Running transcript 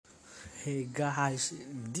Hey guys,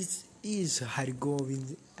 this is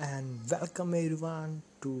Hargovind and welcome everyone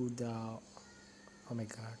to the my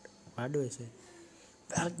god, what do I say?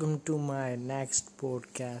 Welcome to my next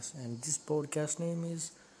podcast, and this podcast name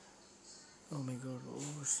is oh my god,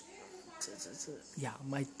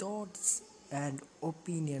 my thoughts and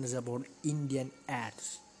opinions about Indian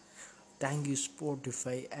ads. Thank you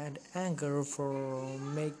Spotify and Anchor for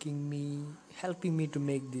helping me to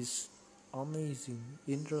make this amazing,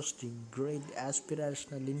 interesting, great,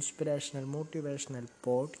 aspirational, inspirational, motivational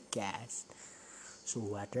podcast. So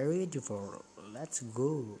what are we waiting for? Let's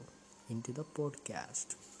go into the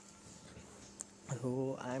podcast.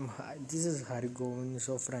 So this is Hari Govind.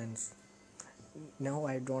 So friends, now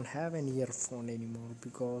I don't have an earphone anymore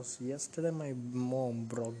because yesterday my mom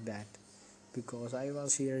broke that because I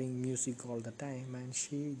was hearing music all the time and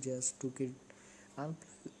she just took it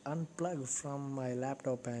unplug from my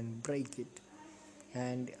laptop and break it.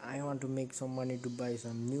 And I want to make some money to buy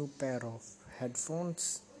some new pair of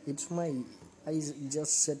headphones. I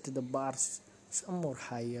just set the bars some more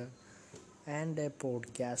higher and a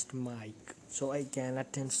podcast mic so I can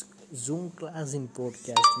attend Zoom class in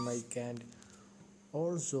podcast mic and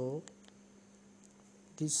also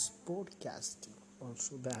this podcast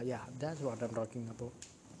also that's what I'm talking about.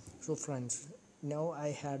 So friends, now I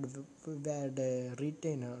had wear a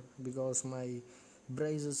retainer because my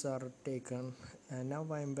braces are taken and now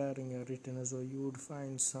I'm wearing a retainer, so you would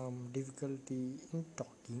find some difficulty in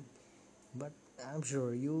talking, but I'm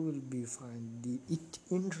sure you will be find it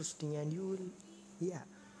interesting and you will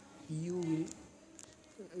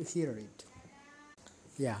hear it.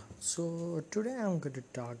 Yeah, so today I'm going to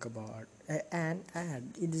talk about an ad.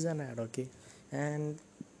 It is an ad, okay? And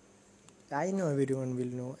I know everyone will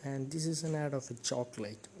know, and this is an ad of a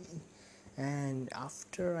chocolate. And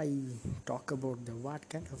after I talk about the what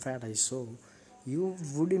kind of ad I saw, you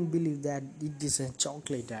wouldn't believe that it is a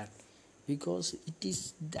chocolate ad because it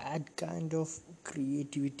is that kind of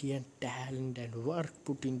creativity and talent and work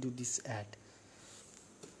put into this ad.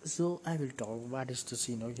 So I will talk what is the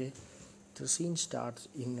scene, okay? The scene starts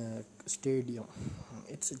in a stadium.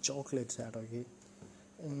 It's a chocolate ad, okay?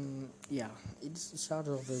 Yeah, it starts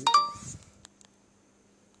off as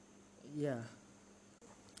yeah,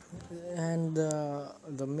 and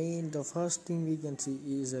the first thing we can see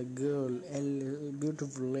is a girl, a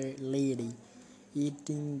beautiful lady,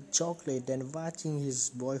 eating chocolate and watching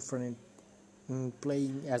his boyfriend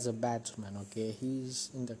playing as a batsman. Okay,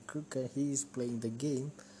 he's in the cricket. He's playing the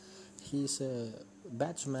game. He's a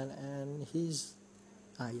batsman, and he's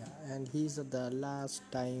at the last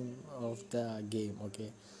time of the game.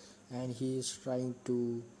 Okay, and he's trying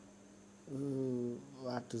to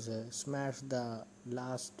what to say, smash the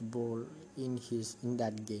last ball in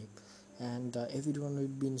that game, and everyone will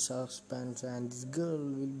be in suspense and this girl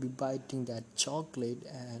will be biting that chocolate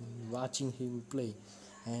and watching him play.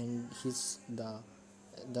 And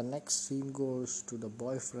the next scene goes to the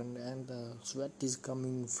boyfriend and the sweat is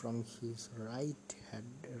coming from his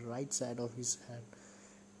right side of his head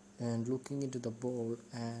and looking into the ball,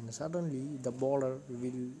 and suddenly the bowler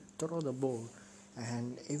will throw the ball,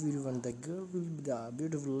 and everyone, the girl will be the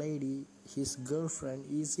beautiful lady, his girlfriend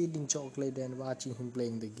is eating chocolate and watching him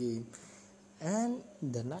playing the game. And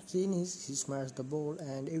the next scene is he smashed the ball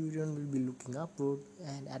and everyone will be looking upward,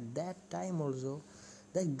 and at that time also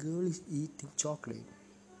that girl is eating chocolate.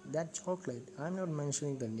 That chocolate, I'm not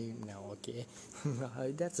mentioning the name now, okay?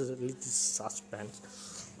 That's a little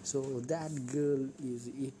suspense. So that girl is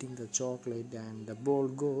eating the chocolate and the ball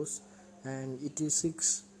goes and it is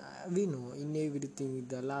six. We know in everything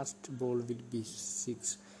the last ball will be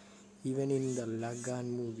six. Even in the Lagan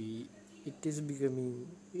movie, it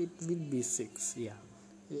will be six. Yeah,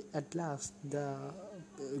 at last the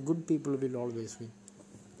good people will always win.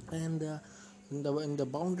 And in the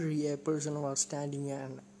boundary a person was standing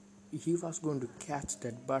and he was going to catch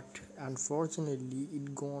that, but unfortunately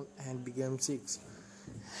it gone and became six.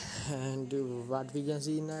 And what we can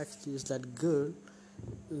see next is that girl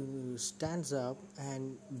stands up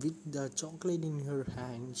and with the chocolate in her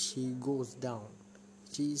hand she goes down.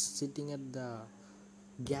 She is sitting at the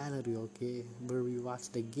gallery, okay, where we watch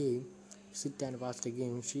the game, sit and watch the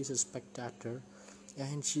game. She's a spectator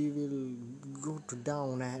and she will go to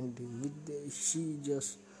down, and she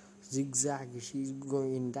just zigzag, she's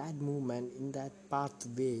going in that movement in that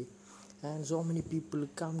pathway, and so many people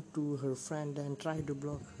come to her friend and try to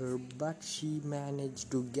block her, but she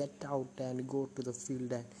managed to get out and go to the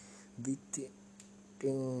field, and with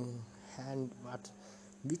hand what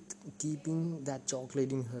with keeping that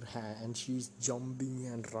chocolate in her hand, and she's jumping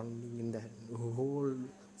and running in that whole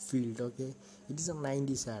field, okay. It is a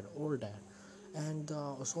 90s ad, old ad, and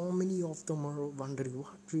so many of them are wondering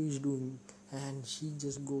what he is doing, and she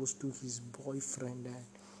just goes to his boyfriend and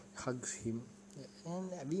hugs him.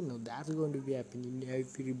 And we know that's going to be happening in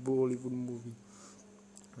every Bollywood movie.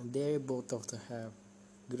 They both of them have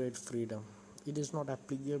great freedom. It is not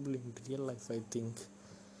applicable in real life, I think.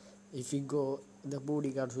 If we go, the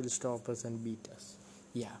bodyguards will stop us and beat us.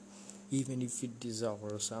 Yeah, even if it is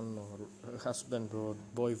our son or husband or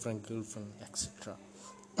boyfriend, girlfriend, etc.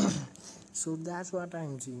 So that's what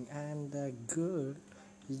I'm seeing. And the girl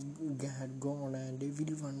had gone, and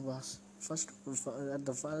everyone was at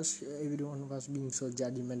the first everyone was being so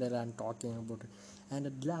judgmental and talking about it, and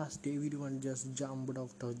at last everyone just jumped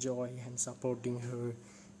out of joy and supporting her,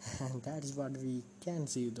 and that's what we can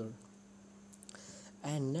see there.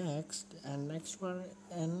 And next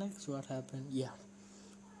what happened? Yeah,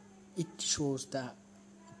 it shows the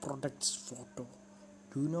product's photo.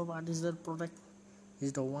 Do you know what is that product?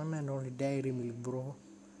 It's the one and only dairy milk, bro.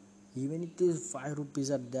 Even it is 5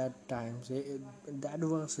 rupees at that time. That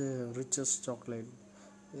was a richest chocolate,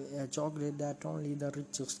 a chocolate that only the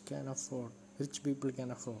richest can afford, rich people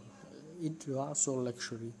can afford. It was so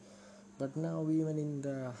luxury. But now even in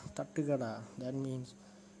the tattigada, that means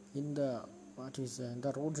in the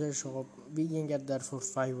the roadside shop, we can get that for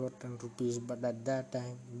 5 or 10 rupees. But at that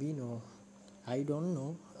time, we know, I don't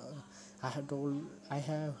know. I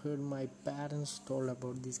have heard my parents told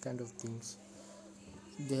about these kind of things.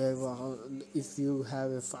 They were, if you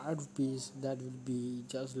have a 5 rupees, that will be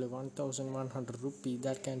just like 1100 rupees,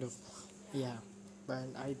 that kind of, yeah.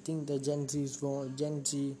 But I think the Gen Z,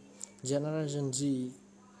 Generation Z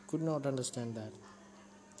could not understand that.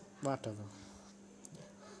 Whatever.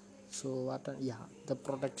 So yeah, the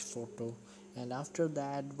product photo, and after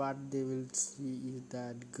that, what they will see is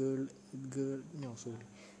that girl, no, sorry,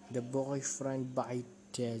 the boyfriend bite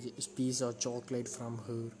a piece of chocolate from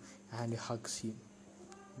her and hugs him.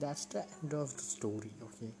 That's the end of the story,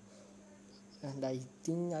 okay? And I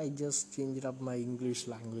think I just changed up my English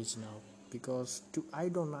language now, because I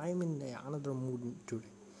don't know, I'm in another mood today.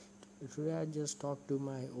 Today I just talked to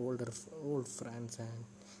my old friends, and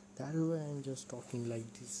that's why I'm just talking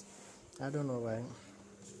like this. I don't know why.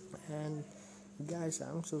 And guys,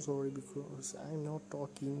 I'm so sorry because I'm not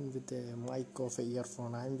talking with a mic of a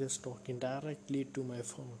earphone. I'm just talking directly to my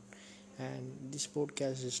phone. And this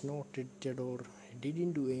podcast is not edited or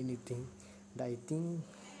didn't do anything. I think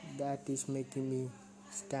that is making me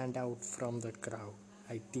stand out from the crowd.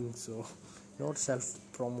 I think so. Not self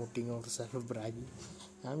promoting or self bragging.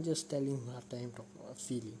 I'm just telling what I'm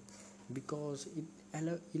feeling, because it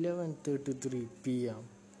 11:33 p.m.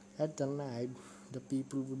 at the night, the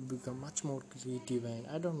people would become much more creative, and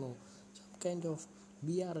I don't know, some kind of,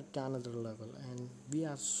 we are at another level, and we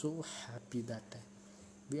are so happy that time.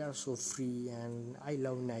 We are so free, and I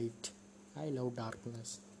love night. I love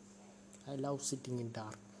darkness. I love sitting in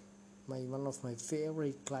dark. My one of my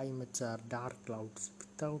favorite climates are dark clouds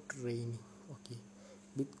without raining. Okay,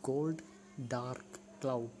 with cold, dark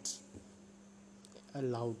clouds. I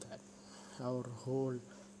love that. Our whole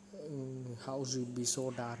house will be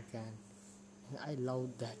so dark, and I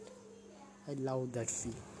love that. I love that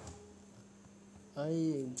feel.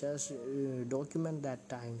 I just document that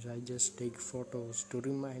times. I just take photos to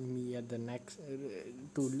remind me at the next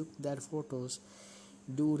to look that photos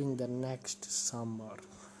during the next summer,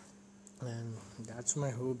 and that's my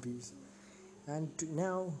hobbies. And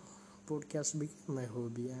now podcast became my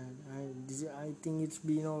hobby, and I think it's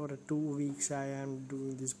been over 2 weeks I am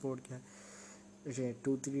doing this podcast. Okay,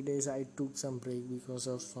 2 3 days I took some break because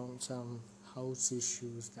of some house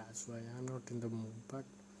issues. That's why I'm not in the mood. But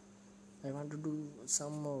I want to do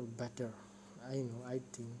some more better. I know. I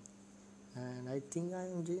think, and I think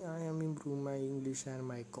I am improving my English and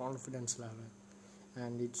my confidence level.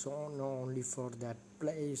 And it's all not only for that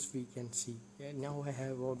place we can see. Yeah, now I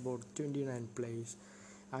have about 29 plays.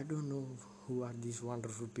 I don't know who are these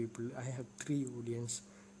wonderful people. I have three audience,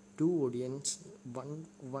 two audience.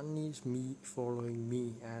 One is me following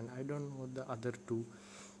me, and I don't know the other two.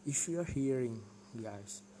 If you are hearing,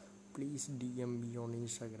 guys, please DM me on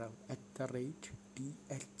Instagram at the rate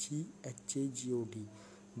DLGHAGOD,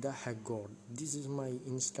 the Hagod. This is my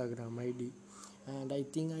Instagram ID, and I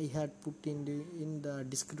think I had put in the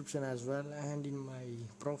description as well, and in my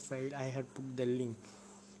profile I had put the link,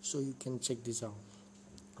 so you can check this out.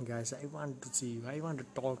 Guys, I want to see you. I want to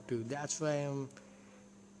talk to you. That's why I'm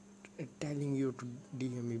telling you to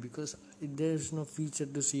DM me, because there's no feature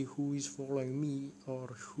to see who is following me or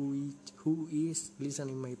who is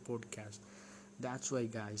listening my podcast. That's why,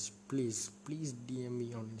 guys, please DM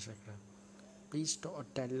me on Instagram. Please tell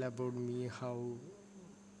about me how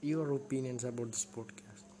your opinions about this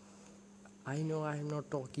podcast. I know I'm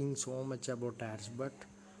not talking so much about ads, but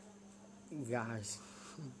guys,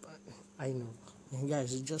 I know,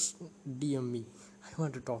 guys, just DM me. I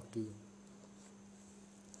want to talk to you,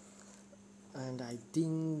 and I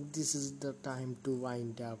think this is the time to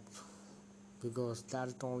wind up because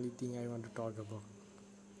that's the only thing I want to talk about.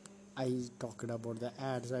 I talked about the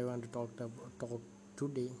ads I want to talk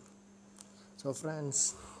today. So,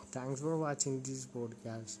 friends, thanks for watching this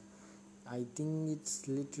podcast. I think it's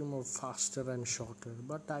little more faster and shorter,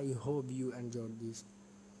 but I hope you enjoyed this.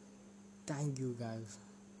 Thank you, guys.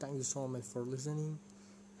 Thank you so much for listening.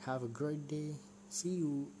 Have a great day. See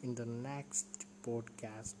you in the next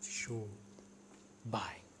podcast show.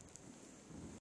 Bye.